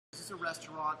is a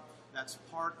restaurant that's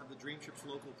part of the DreamTrips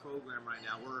local program right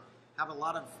now. We're having a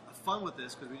lot of fun with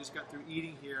this because we just got through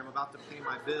eating here. I'm about to pay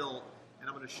my bill, and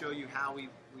I'm going to show you how we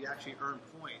actually earn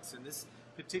points. And this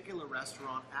particular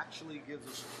restaurant actually gives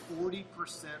us 40%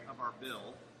 of our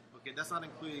bill. Okay, that's not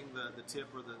including the tip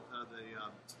or the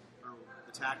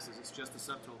taxes. It's just the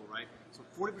subtotal, right? So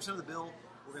 40% of the bill,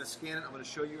 we're going to scan it. I'm going to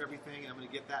show you everything, and I'm going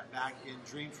to get that back in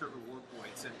DreamTrip reward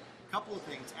points. And a couple of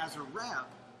things. As a rep,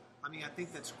 I mean, I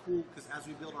think that's cool because as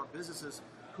we build our businesses,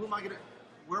 where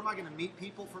am I going to meet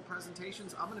people for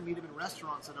presentations? I'm going to meet them in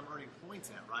restaurants that I'm earning points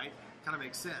at, right? Kind of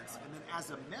makes sense. And then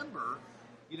as a member,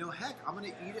 you know, heck, I'm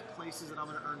going to eat at places that I'm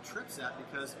going to earn trips at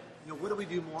because, you know, what do we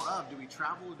do more of? Do we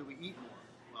travel or do we eat more?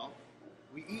 Well,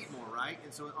 we eat more, right?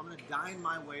 And so I'm going to dine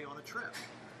my way on a trip.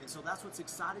 And so that's what's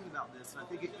exciting about this. And I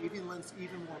think it even lends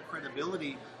even more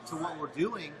credibility to what we're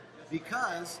doing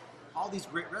because all these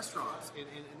great restaurants. And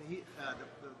the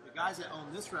guys that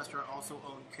own this restaurant also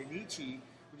own Kenichi,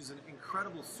 which is an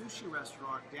incredible sushi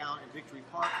restaurant down in Victory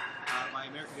Park by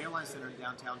American Airlines Center in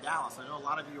downtown Dallas. I know a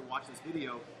lot of you are watching this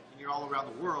video and you're all around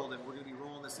the world, and we're going to be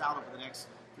rolling this out over the next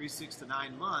 6 to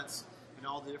 9 months in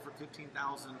all the different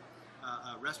 15,000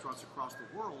 restaurants across the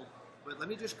world. But let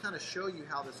me just kind of show you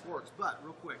how this works. But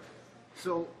real quick,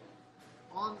 so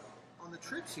on the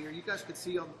trips here, you guys can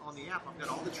see on the app, I've got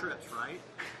all the trips, right?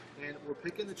 And we're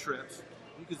picking the trips.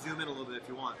 You can zoom in a little bit if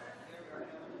you want.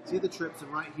 See the trips,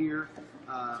 and right here,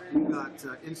 we've got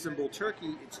Istanbul,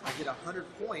 Turkey. I get 100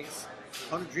 points,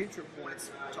 100 DreamTrip points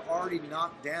to already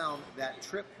knock down that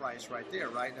trip price right there,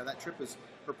 right? Now that trip is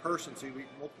per person, so you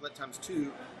multiply that times 2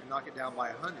 and knock it down by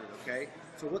 100, okay?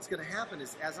 So what's going to happen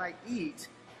is as I eat,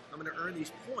 I'm going to earn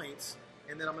these points,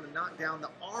 and then I'm going to knock down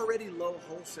the already low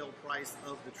wholesale price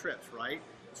of the trips, right?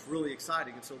 It's really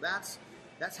exciting, and so that's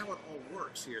how it all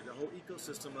works here, the whole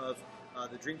ecosystem of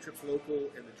the DreamTrips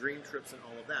local and the DreamTrips and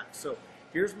all of that. So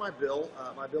here's my bill.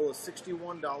 My bill is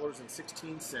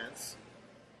 $61.16.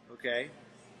 Okay,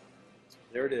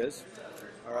 there it is.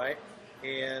 All right,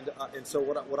 and so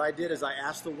what I did is I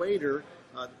asked the waiter.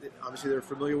 Obviously, they're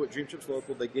familiar with DreamTrips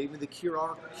local. They gave me the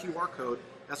QR code.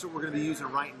 That's what we're going to be using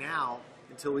right now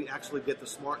until we actually get the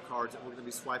smart cards that we're going to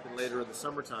be swiping later in the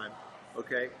summertime.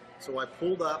 Okay, so I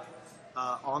pulled up.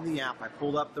 On the app, I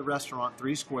pulled up the restaurant,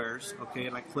 3 squares, okay,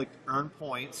 and I clicked Earn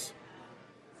Points.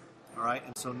 All right,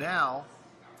 and so now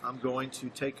I'm going to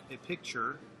take a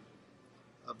picture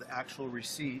of the actual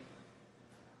receipt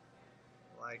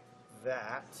like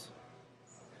that.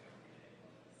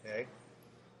 Okay.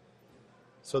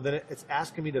 So then it's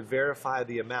asking me to verify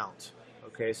the amount.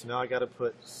 Okay, so now I got to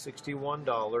put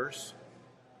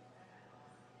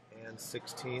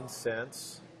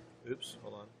 $61.16. Oops,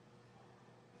 hold on.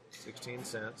 16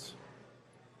 cents,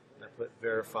 and I put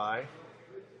verify,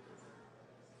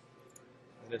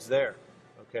 and it's there,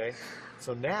 okay?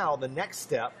 So now the next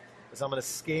step is I'm going to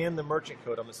scan the merchant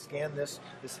code. I'm going to scan this.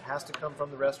 This has to come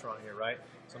from the restaurant here, right?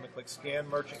 So I'm going to click scan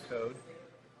merchant code,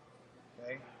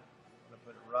 okay? I'm going to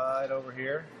put it right over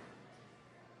here.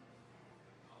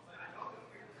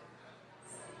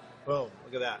 Boom,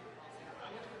 look at that.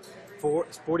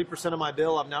 40% of my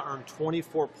bill, I've now earned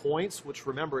 24 points, which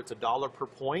remember, it's $1 per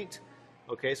point.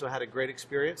 Okay, so I had a great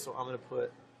experience, so I'm going to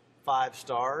put 5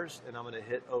 stars, and I'm going to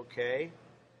hit OK.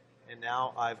 And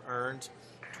now I've earned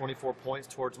 24 points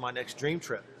towards my next dream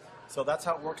trip. So that's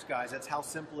how it works, guys. That's how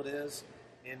simple it is.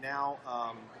 And now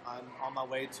I'm on my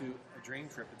way to a dream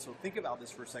trip. And so think about this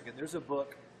for a second. There's a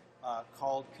book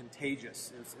called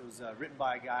Contagious. It was written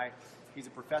by a guy. He's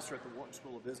a professor at the Wharton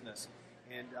School of Business.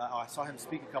 And I saw him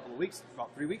speak about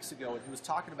 3 weeks ago, and he was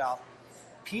talking about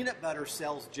peanut butter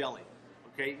sells jelly.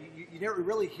 Okay, you never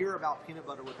really hear about peanut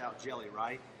butter without jelly,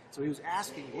 right? So he was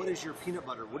asking, what is your peanut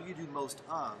butter? What do you do most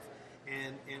of?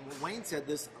 And Wayne said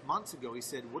this months ago. He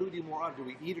said, what do we do more of? Do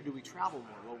we eat or do we travel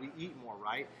more? Well, we eat more,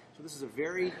 right? So this is a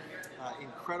very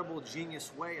incredible,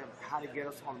 genius way of how to get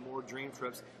us on more dream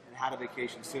trips and how to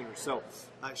vacation sooner. So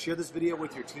share this video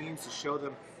with your teams to show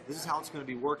them this is how it's going to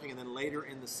be working. And then later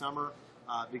in the summer,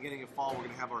 beginning of fall, we're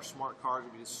going to have our smart cards.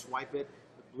 We just swipe it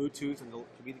with Bluetooth, and it'll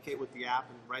communicate with the app,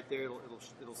 and right there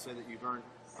it'll say that you've earned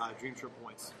dream trip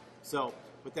points. So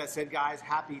with that said, guys,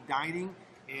 happy dining,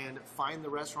 and find the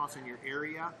restaurants in your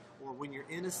area, or when you're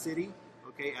in a city.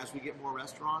 Okay, as we get more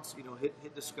restaurants, you know,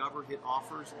 hit discover, hit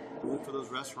offers, look for those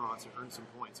restaurants and earn some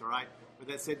points. All right. With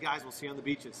that said, guys, we'll see you on the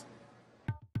beaches.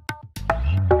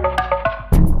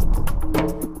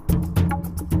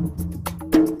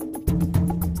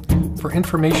 For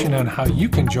information on how you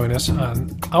can join us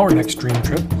on our next dream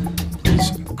trip,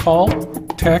 please call,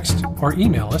 text, or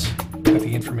email us at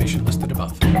the information listed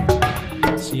above.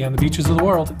 See you on the beaches of the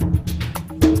world.